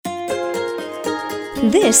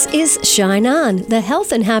This is Shine On, the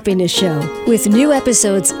Health and Happiness Show, with new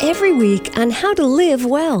episodes every week on how to live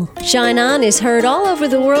well. Shine On is heard all over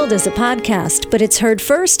the world as a podcast, but it's heard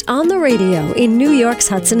first on the radio in New York's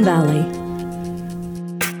Hudson Valley.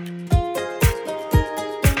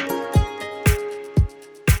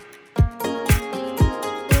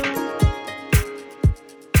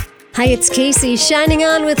 Hi, it's Casey, shining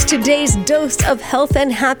on with today's dose of health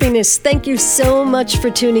and happiness. Thank you so much for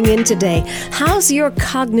tuning in today. How's your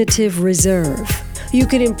cognitive reserve? You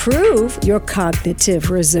can improve your cognitive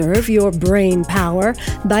reserve, your brain power,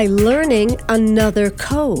 by learning another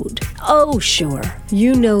code. Oh, sure,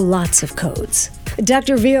 you know lots of codes.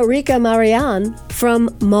 Dr. Viorica Marian from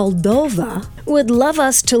Moldova would love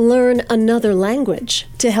us to learn another language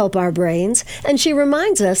to help our brains, and she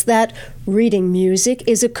reminds us that reading music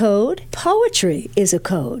is a code, poetry is a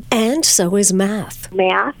code, and so is math.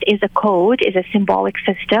 Math is a code, is a symbolic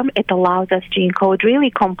system. It allows us to encode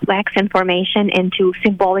really complex information into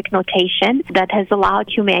symbolic notation that has allowed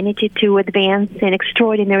humanity to advance in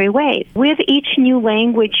extraordinary ways. With each new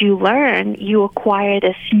language you learn, you acquire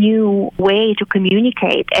this new way to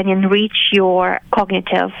communicate and enrich your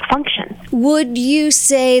cognitive functions. Would you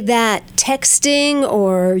say that texting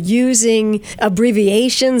or using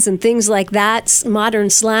abbreviations and things like that, modern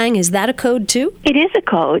slang, is that a code too? It is a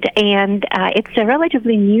code, and it's a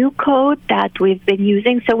relatively new code that we've been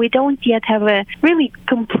using, so we don't yet have a really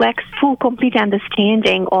complex, full, complete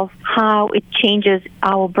understanding of how it changes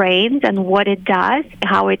our brains and what it does,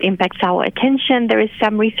 how it impacts our attention. There is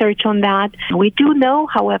some research on that. We do know,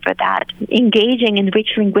 however, that engaging in rich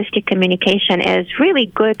linguistic communication is really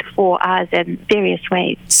good for us in various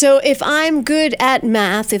ways. So if I'm good at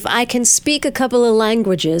math, if I can speak a couple of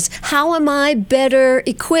languages, how am I better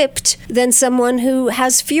equipped than someone who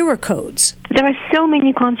has fewer codes? There are so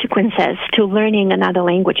many consequences to learning another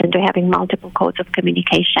language and to having multiple codes of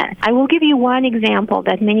communication. I will give you one example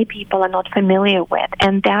that many people are not familiar with,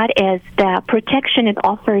 and that is the protection it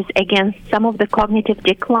offers against some of the cognitive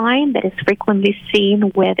decline that is frequently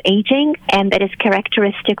seen with aging and that is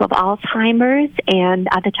characteristic of Alzheimer's and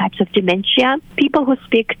other types of dementia. People who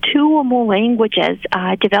speak 2 or more languages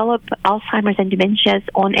develop Alzheimer's and dementias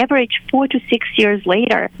on average 4 to 6 years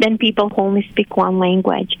later than people who only speak one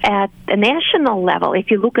language. At the national level, if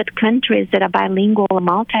you look at countries that are bilingual or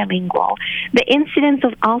multilingual, the incidence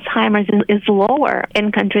of Alzheimer's is lower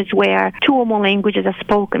in countries where 2 or more languages are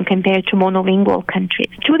spoken compared to monolingual countries,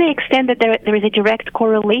 to the extent that there is a direct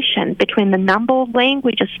correlation between the number of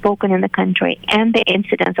languages spoken in the country and the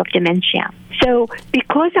incidence of dementia. So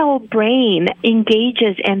because our brain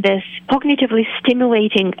engages in this cognitively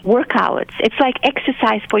stimulating workouts, it's like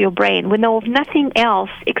exercise for your brain. We know of nothing else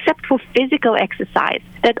except for physical exercise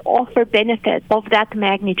that offer benefits of that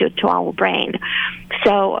magnitude to our brain.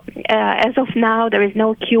 So as of now, there is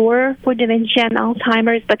no cure for dementia and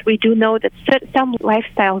Alzheimer's, but we do know that some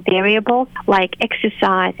lifestyle variables like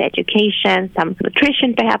exercise, education, some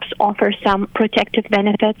nutrition perhaps offer some protective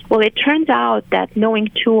benefits. Well, it turns out that knowing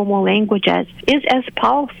 2 or more languages is as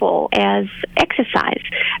powerful as exercise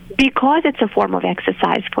because it's a form of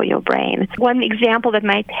exercise for your brain. One example that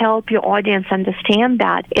might help your audience understand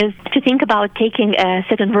that is to think about taking a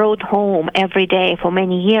certain road home every day for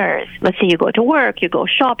many years. Let's say you go to work, you go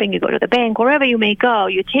shopping, you go to the bank, wherever you may go,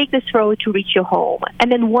 you take this road to reach your home.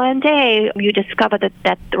 And then one day you discover that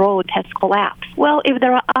that road has collapsed. Well, if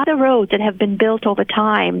there are other roads that have been built over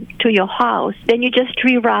time to your house, then you just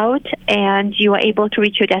reroute and you are able to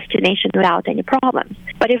reach your destination without any problems.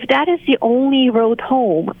 But if that is the only road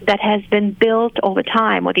home that has been built over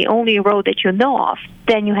time, or the only road that you know of,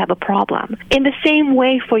 then you have a problem. In the same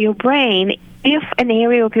way for your brain, if an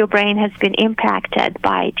area of your brain has been impacted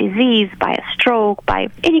by disease, by a stroke, by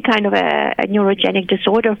any kind of a neurogenic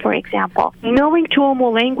disorder, for example, knowing 2 or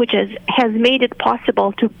more languages has made it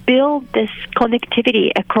possible to build this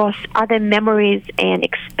connectivity across other memories and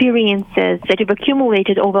experiences that you've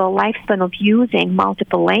accumulated over a lifespan of using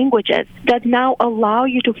multiple languages that now allow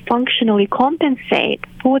you to functionally compensate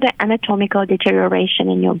for the anatomical deterioration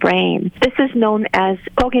in your brain. This is known as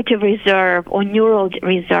cognitive reserve or neural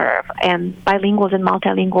reserve, and bilinguals and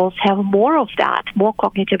multilinguals have more of that, more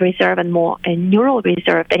cognitive reserve and more neural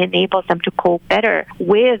reserve that enables them to cope better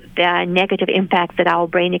with the negative impacts that our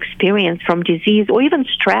brain experiences from disease or even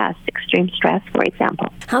stress, extreme stress, for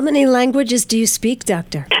example. How many languages do you speak,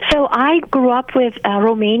 Doctor? So I grew up with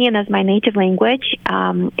Romanian as my native language,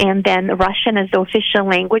 and then Russian as the official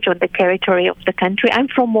language on the territory of the country. I'm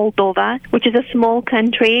from Moldova, which is a small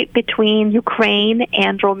country between Ukraine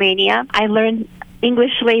and Romania. I learned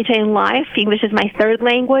English later in life. English is my third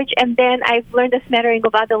language. And then I've learned a smattering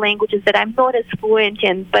of other languages that I'm not as fluent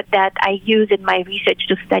in, but that I use in my research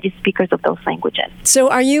to study speakers of those languages. So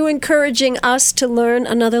are you encouraging us to learn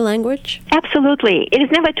another language? Absolutely. It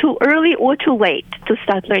is never too early or too late to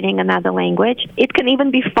start learning another language. It can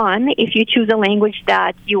even be fun if you choose a language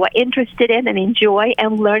that you are interested in and enjoy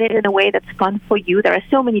and learn it in a way that's fun for you. There are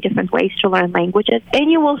so many different ways to learn languages,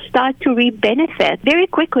 and you will start to reap benefit very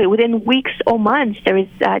quickly. Within weeks or months, there is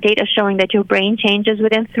data showing that your brain changes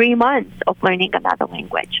within 3 months of learning another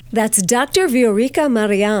language. That's Dr. Viorica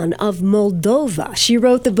Marian of Moldova. She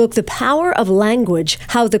wrote the book, The Power of Language,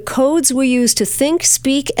 How the Codes We Use to Think,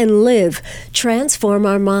 Speak, and Live Transform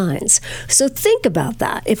Our Minds. So think about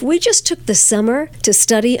that. If we just took the summer to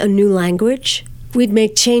study a new language, we'd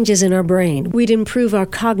make changes in our brain. We'd improve our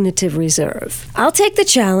cognitive reserve. I'll take the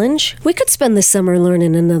challenge. We could spend the summer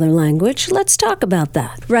learning another language. Let's talk about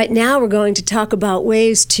that. Right now, we're going to talk about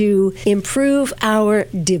ways to improve our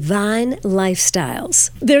divine lifestyles.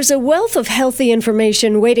 There's a wealth of healthy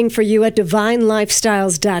information waiting for you at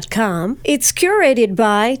divinelifestyles.com. It's curated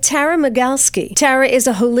by Tara Migalski. Tara is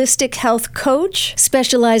a holistic health coach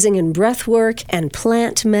specializing in breath work and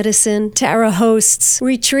plant medicine. Tara hosts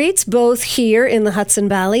retreats both here in the Hudson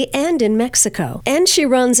Valley and in Mexico. And she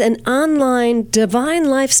runs an online Divine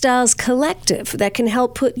Lifestyles collective that can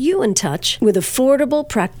help put you in touch with affordable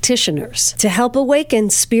practitioners to help awaken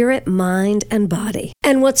spirit, mind, and body.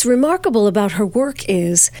 And what's remarkable about her work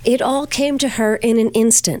is it all came to her in an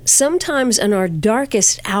instant. Sometimes in our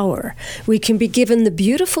darkest hour, we can be given the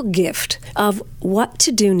beautiful gift of what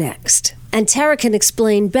to do next. And Tara can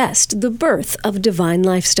explain best the birth of Divine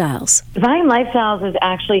Lifestyles. Divine Lifestyles is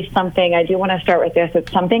actually something, I do want to start with this, it's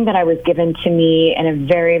something that I was given to me in a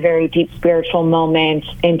very, very deep spiritual moment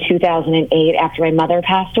in 2008 after my mother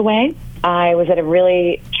passed away. I was at a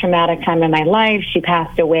really traumatic time in my life. She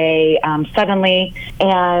passed away suddenly,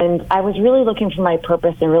 and I was really looking for my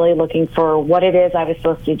purpose and really looking for what it is I was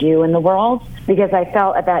supposed to do in the world, because I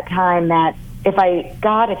felt at that time that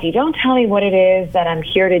if you don't tell me what it is that I'm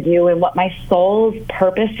here to do and what my soul's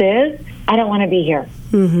purpose is, I don't want to be here.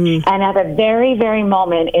 Mm-hmm. And at the very, very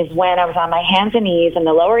moment is when I was on my hands and knees in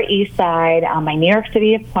the Lower East Side on my New York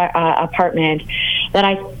City apartment, that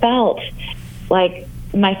I felt like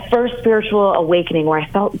my first spiritual awakening, where I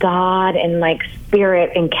felt God and like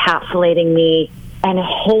spirit encapsulating me and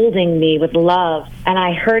holding me with love. And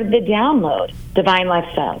I heard the download, Divine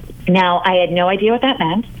Lifestyles. Now, I had no idea what that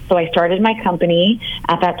meant, so I started my company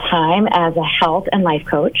at that time as a health and life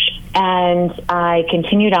coach. And I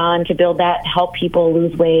continued on to build that, help people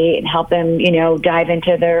lose weight and help them, dive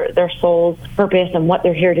into their soul's purpose and what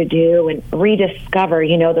they're here to do and rediscover,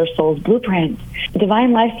 their soul's blueprint.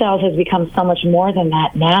 Divine Lifestyles has become so much more than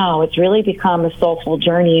that now. It's really become a soulful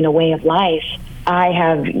journey and a way of life. I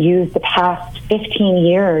have used the past 15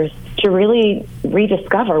 years to really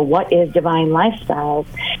rediscover what is Divine Lifestyles.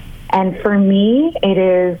 And for me, it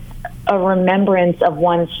is a remembrance of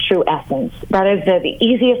one's true essence. That is the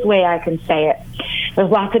easiest way I can say it. There's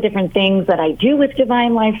lots of different things that I do with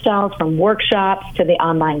Divine Lifestyles, from workshops to the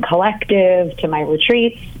online collective to my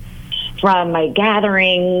retreats, from my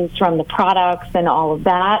gatherings, from the products and all of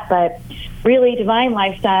that. But really, Divine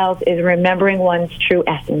Lifestyles is remembering one's true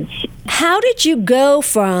essence. How did you go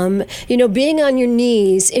from, being on your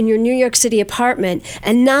knees in your New York City apartment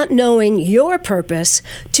and not knowing your purpose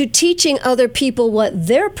to teaching other people what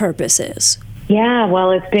their purpose is? Yeah,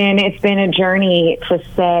 well, it's been a journey to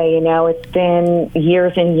say, it's been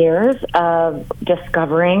years and years of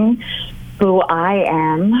discovering who I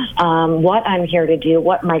am, what I'm here to do,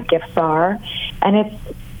 what my gifts are. And it's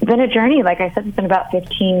been a journey. Like I said, it's been about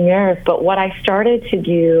 15 years. But what I started to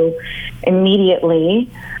do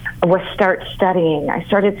immediately was start studying. I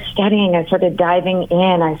started diving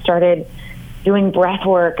in. I started doing breath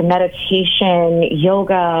work, meditation,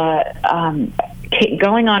 yoga,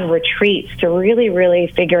 going on retreats to really, really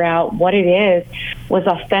figure out what it is was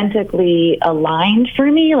authentically aligned for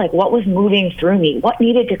me, like what was moving through me, what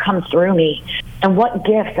needed to come through me, and what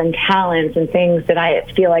gifts and talents and things that I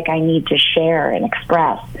feel like I need to share and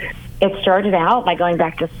express. It started out by going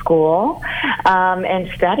back to school and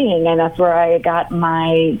studying, and that's where I got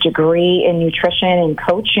my degree in nutrition and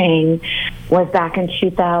coaching, was back in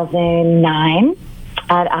 2009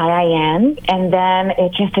 at IIN. And then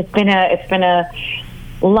it's been a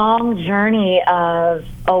long journey of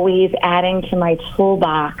always adding to my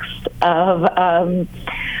toolbox of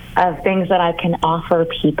things that I can offer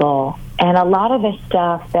people. And a lot of the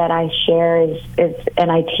stuff that I share is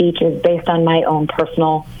and I teach is based on my own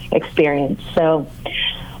personal experience. So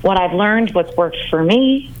what I've learned, what's worked for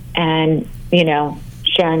me, and,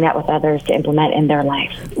 sharing that with others to implement in their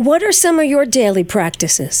life. What are some of your daily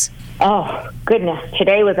practices? Oh, goodness.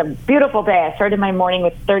 Today was a beautiful day. I started my morning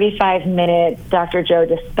with 35-minute Dr. Joe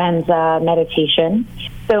Dispenza meditation.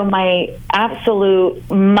 So my absolute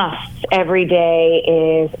must every day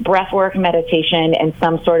is breathwork, meditation, and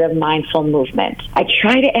some sort of mindful movement. I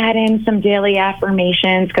try to add in some daily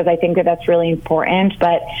affirmations because I think that that's really important.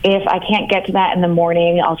 But if I can't get to that in the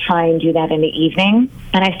morning, I'll try and do that in the evening.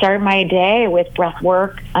 And I start my day with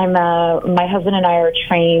breathwork. My husband and I are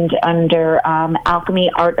trained under Alchemy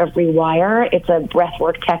Art of Rewire. It's a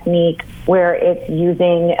breathwork technique where it's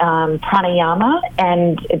using pranayama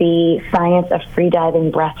and the science of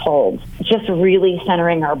freediving breath holds. Just really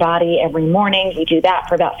centering our body every morning. We do that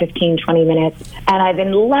for about 15, 20 minutes. And I've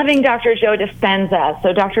been loving Dr. Joe Dispenza.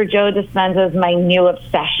 So Dr. Joe Dispenza is my new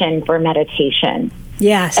obsession for meditation.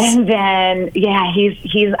 Yes. And then,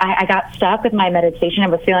 I got stuck with my meditation. I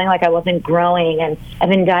was feeling like I wasn't growing, and I've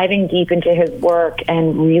been diving deep into his work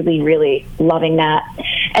and really, really loving that.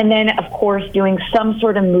 And then, of course, doing some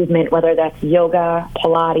sort of movement, whether that's yoga,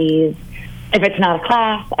 Pilates. If it's not a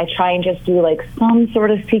class, I try and just do like some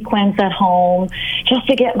sort of sequence at home just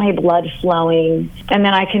to get my blood flowing. And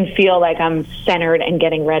then I can feel like I'm centered and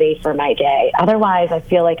getting ready for my day. Otherwise, I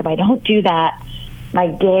feel like if I don't do that, my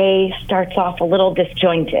day starts off a little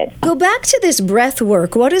disjointed. Go back to this breath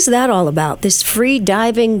work. What is that all about? This free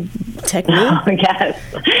diving technique? Oh, yes,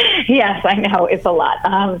 I know. It's a lot.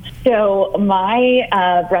 So my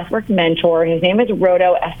breathwork mentor, his name is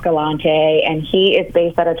Rodo Escalante, and he is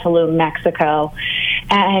based out of Tulum, Mexico.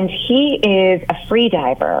 And he is a free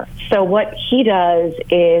diver. So what he does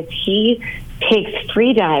is he takes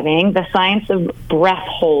free diving, the science of breath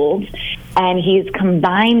holds, and he's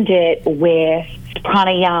combined it with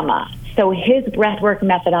pranayama. So his breathwork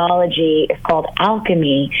methodology is called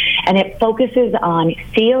Alchemy, and it focuses on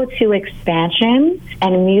CO2 expansion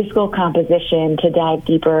and musical composition to dive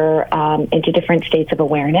deeper into different states of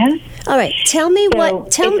awareness. All right, it's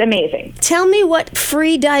amazing. Tell me what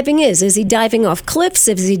free diving is. Is he diving off cliffs?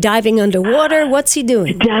 Is he diving underwater? What's he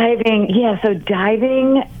doing? Free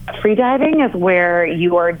diving is where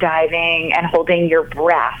you are diving and holding your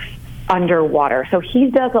breath underwater. So he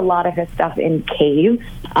does a lot of his stuff in caves.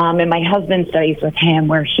 And my husband studies with him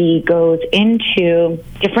where he goes into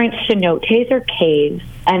different cenotes or caves,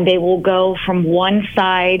 and they will go from one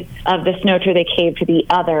side of the cenote or the cave to the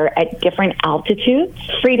other at different altitudes.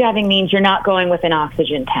 Freediving means you're not going with an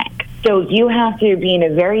oxygen tank. So you have to be in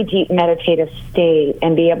a very deep meditative state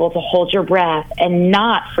and be able to hold your breath and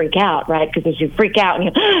not freak out, right? Because as you freak out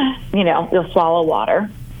and you'll swallow water.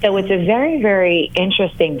 So it's a very, very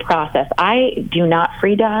interesting process. I do not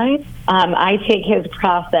free dive. I take his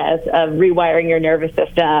process of rewiring your nervous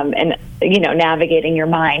system and, navigating your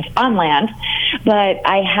mind on land. But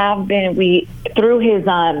I have been, through his,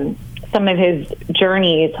 some of his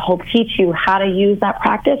journeys, he'll teach you how to use that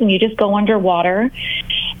practice, and you just go underwater,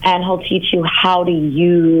 and he'll teach you how to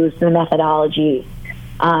use the methodology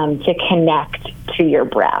to connect to your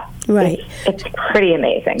breath. Right. It's pretty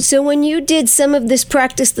amazing. So when you did some of this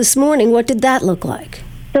practice this morning, what did that look like?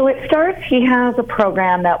 So it starts, he has a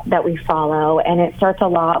program that we follow, and it starts a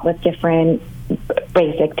lot with different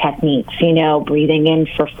basic techniques, breathing in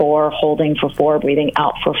for 4, holding for 4, breathing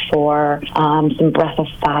out for 4, some breath of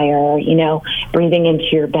fire, breathing into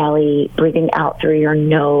your belly, breathing out through your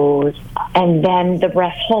nose, and then the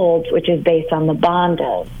breath holds, which is based on the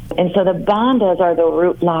bandhas. And so the bandhas are the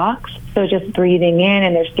root locks. So just breathing in,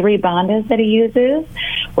 and there's 3 bandhas that he uses,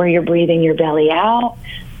 where you're breathing your belly out,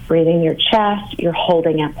 breathing your chest, you're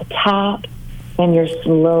holding at the top, and you're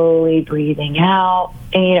slowly breathing out,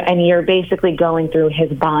 and you're basically going through his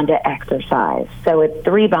bandha exercise. So it's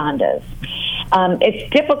 3 bandhas. It's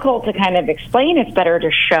difficult to kind of explain. It's better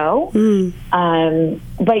to show.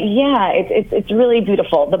 But yeah, it's really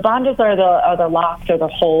beautiful. The bandhas are the locks or the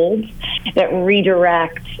holds that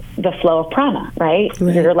redirect the flow of prana, right?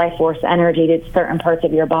 Your life force energy to certain parts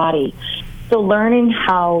of your body. So learning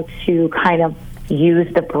how to kind of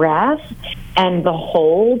use the breath and the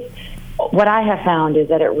hold, what I have found is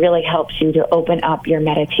that it really helps you to open up your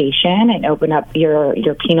meditation and open up your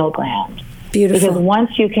pineal gland. Beautiful. Because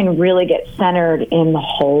once you can really get centered in the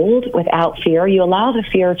hold without fear, you allow the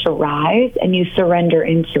fear to rise and you surrender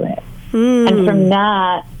into it. And from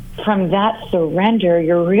that surrender,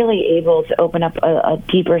 you're really able to open up a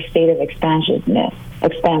deeper state of expansiveness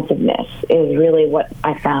is really what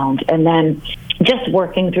I found. And then just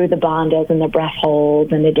working through the bandhas and the breath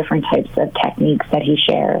holds and the different types of techniques that he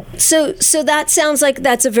shares. So that sounds like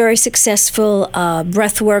that's a very successful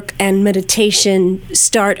breath work and meditation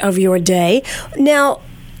start of your day. Now,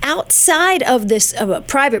 outside of this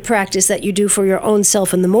private practice that you do for your own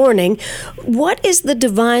self in the morning, what is the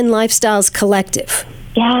Divine Lifestyles Collective?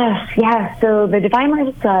 Yes. So the Divine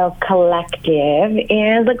Lifestyle Collective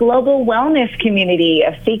is a global wellness community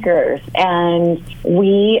of seekers, and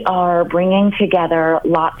we are bringing together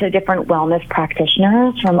lots of different wellness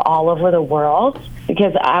practitioners from all over the world,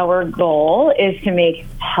 because our goal is to make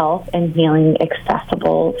health and healing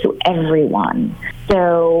accessible to everyone.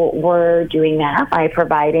 So we're doing that by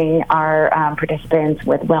providing our participants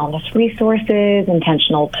with wellness resources,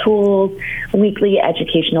 intentional tools, weekly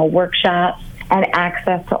educational workshops, and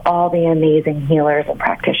access to all the amazing healers and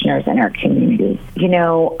practitioners in our community. You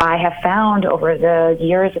know, I have found over the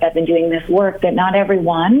years that I've been doing this work that not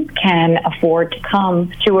everyone can afford to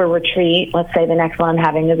come to a retreat. Let's say the next one I'm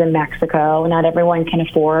having is in Mexico. Not everyone can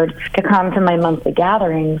afford to come to my monthly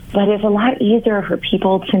gatherings, but it's a lot easier for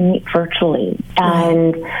people to meet virtually.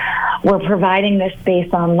 And we're providing this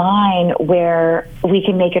space online where we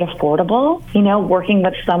can make it affordable. You know, working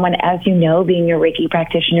with someone, as you know, being a Reiki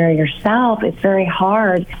practitioner yourself, it's very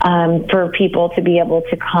hard for people to be able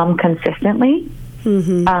to come consistently.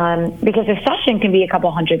 Because a session can be a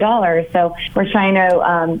couple $100. So we're trying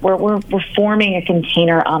to, we're forming a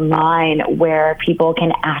container online where people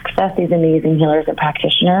can access these amazing healers and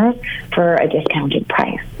practitioners for a discounted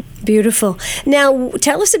price. Beautiful. Now,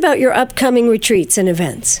 tell us about your upcoming retreats and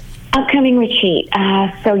events. Upcoming retreat.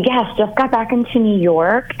 So yes, just got back into New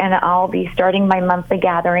York, and I'll be starting my monthly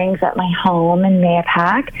gatherings at my home in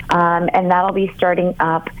Mayapack, and that'll be starting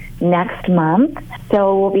up next month.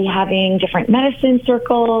 So we'll be having different medicine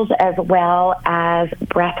circles as well as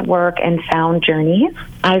breath work and sound journeys.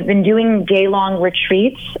 I've been doing day-long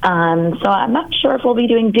retreats, so I'm not sure if we'll be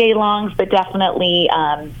doing day-longs, but definitely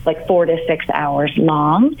like 4 to 6 hours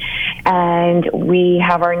long. And we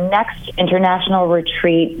have our next international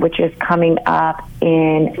retreat, which is coming up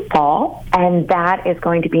in fall, and that is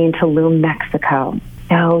going to be in Tulum, Mexico.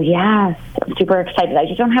 So yes, I'm super excited. I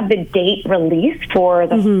just don't have the date released for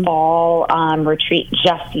the fall retreat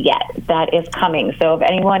just yet. That is coming. So if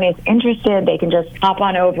anyone is interested, they can just hop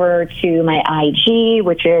on over to my IG,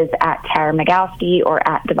 which is at Tara Migalski or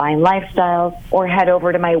at Divine Lifestyles, or head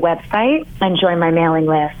over to my website and join my mailing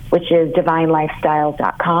list, which is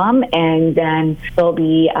divinelifestyles.com. And then they'll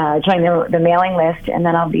be join the mailing list, and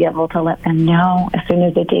then I'll be able to let them know as soon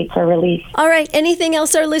as the dates are released. All right. Anything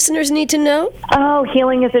else our listeners need to know? Oh,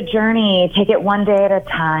 healing is a journey. Take it one day at a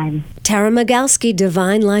time. Tara Migalski,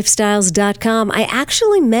 divinelifestyles.com. I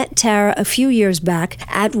actually met Tara a few years back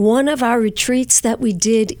at one of our retreats that we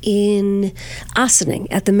did in Ossining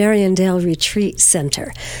at the Marian Retreat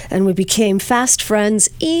Center, and we became fast friends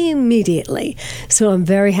immediately. So I'm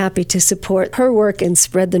very happy to support her work and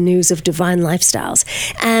spread the news of Divine Lifestyles.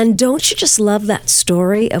 And don't you just love that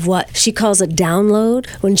story of what she calls a download,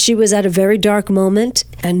 when she was at a very dark moment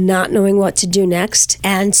and not knowing what to do next,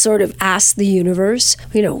 and sort of asked the universe,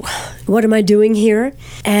 you know, what am I doing here?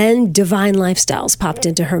 And Divine Lifestyles popped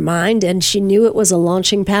into her mind, and she knew it was a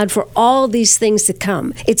launching pad for all these things to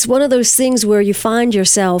come. It's one of those things where you find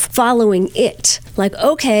yourself following it. Like,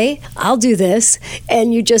 okay, I'll do this.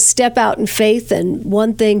 And you just step out in faith, and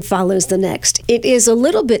one thing follows the next. It is a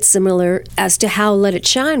little bit similar as to how Let It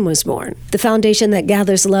Shine was born, the foundation that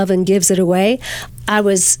gathers love and gives it away. I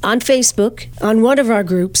was on Facebook, on one of our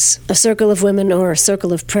groups, a Circle of Women or a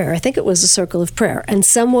Circle of Prayer. I think it was a Circle of Prayer. And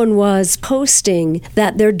someone was posting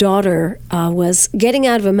that their daughter was getting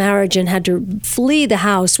out of a marriage and had to flee the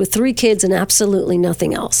house with 3 kids and absolutely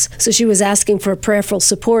nothing else. So she was asking for prayerful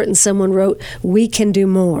support, and someone wrote, "We can do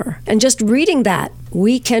more." And just reading that,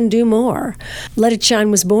 we can do more. Let It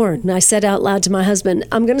Shine was born. And I said out loud to my husband,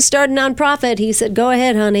 I'm going to start a nonprofit. He said, go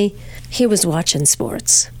ahead, honey. He was watching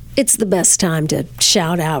sports. It's the best time to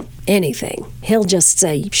shout out anything. He'll just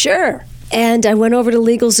say, sure. And I went over to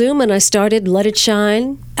LegalZoom and I started Let It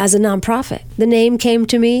Shine as a nonprofit. The name came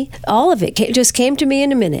to me, all of it just came to me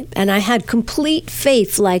in a minute. And I had complete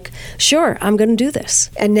faith, like, sure, I'm going to do this.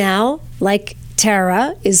 And now, like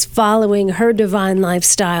Tara is following her Divine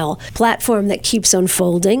Lifestyle platform that keeps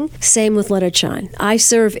unfolding. Same with Let It Shine. I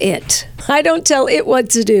serve it. I don't tell it what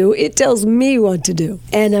to do. It tells me what to do.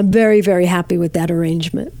 And I'm very, very happy with that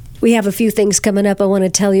arrangement. We have a few things coming up I want to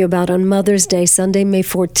tell you about on Mother's Day, Sunday, May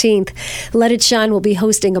 14th. Let It Shine will be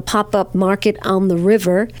hosting a pop-up market on the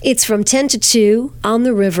river. It's from 10 to 2 on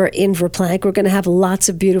the river in Verplank. We're going to have lots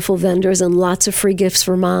of beautiful vendors and lots of free gifts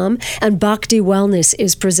for Mom. And Bhakti Wellness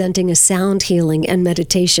is presenting a sound healing and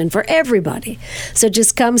meditation for everybody. So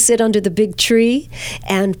just come sit under the big tree,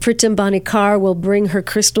 and Pritam Banikar will bring her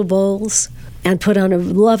crystal bowls. and put on a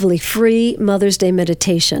lovely free Mother's Day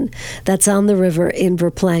meditation. That's on the river in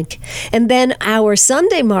Verplank. And then our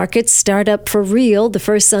Sunday markets start up for real the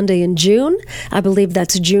first Sunday in June. I believe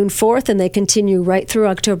that's June 4th, and they continue right through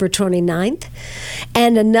October 29th.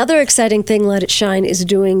 And another exciting thing Let It Shine is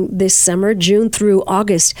doing this summer, June through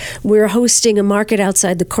August, we're hosting a market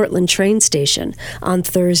outside the Cortland train station on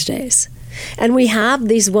Thursdays. And we have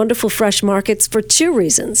these wonderful fresh markets for two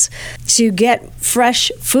reasons: to get fresh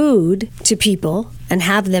food to people and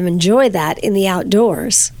have them enjoy that in the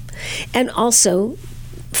outdoors, and also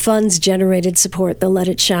funds generated support the Let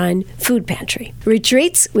It Shine food pantry.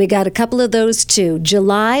 Retreats, we got a couple of those too.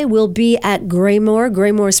 July will be at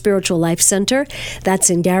Graymore Spiritual Life Center. That's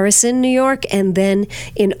in Garrison, New York. And then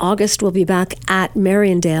in August, we'll be back at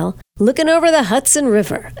Mariandale, looking over the Hudson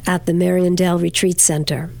River at the Mariandale Retreat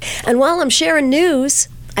Center. And while I'm sharing news,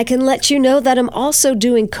 I can let you know that I'm also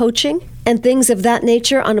doing coaching and things of that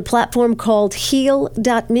nature on a platform called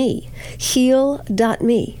heal.me.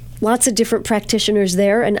 Heal.me. Lots of different practitioners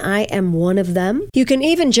there, and I am one of them. You can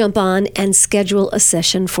even jump on and schedule a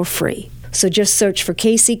session for free. So just search for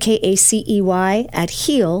Kacey, Kacey, at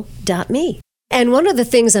heal.me. And one of the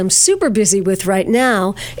things I'm super busy with right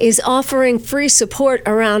now is offering free support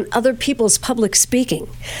around other people's public speaking.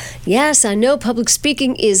 Yes, I know public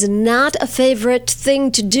speaking is not a favorite thing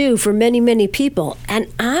to do for many, many people, and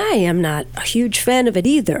I am not a huge fan of it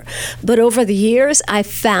either. But over the years, I've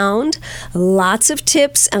found lots of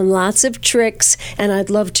tips and lots of tricks, and I'd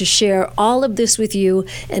love to share all of this with you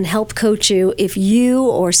and help coach you. If you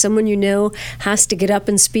or someone you know has to get up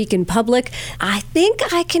and speak in public, I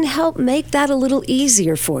think I can help make that a little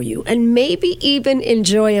easier for you and maybe even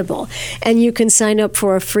enjoyable. And you can sign up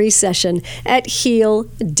for a free session at heal.me.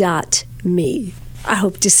 I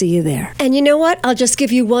hope to see you there. And you know what? I'll just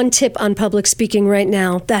give you one tip on public speaking right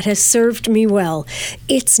now that has served me well.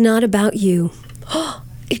 It's not about you.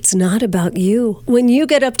 It's not about you. When you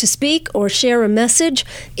get up to speak or share a message,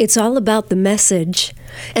 it's all about the message.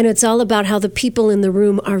 And it's all about how the people in the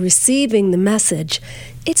room are receiving the message.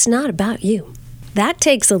 It's not about you. That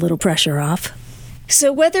takes a little pressure off.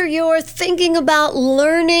 So whether you're thinking about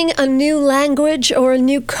learning a new language or a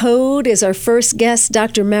new code, as our first guest,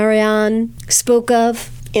 Dr. Marian, spoke of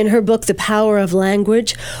in her book, The Power of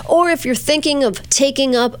Language, or if you're thinking of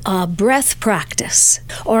taking up a breath practice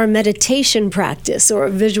or a meditation practice or a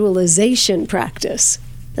visualization practice,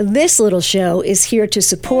 this little show is here to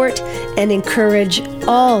support and encourage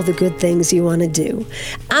all the good things you want to do.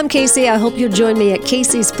 I'm Kacey. I hope you'll join me at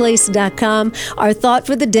caseysplace.com. Our thought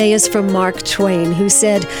for the day is from Mark Twain, who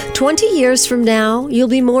said, 20 years from now, you'll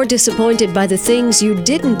be more disappointed by the things you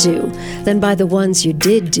didn't do than by the ones you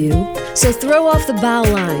did do. So throw off the bow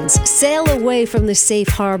lines, sail away from the safe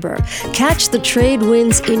harbor, catch the trade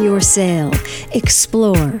winds in your sail,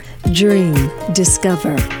 explore, dream,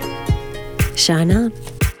 discover. Shine on.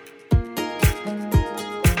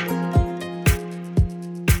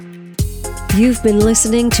 You've been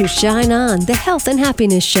listening to Shine On, the Health and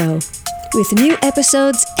Happiness Show, with new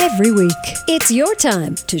episodes every week. It's your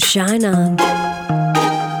time to shine on.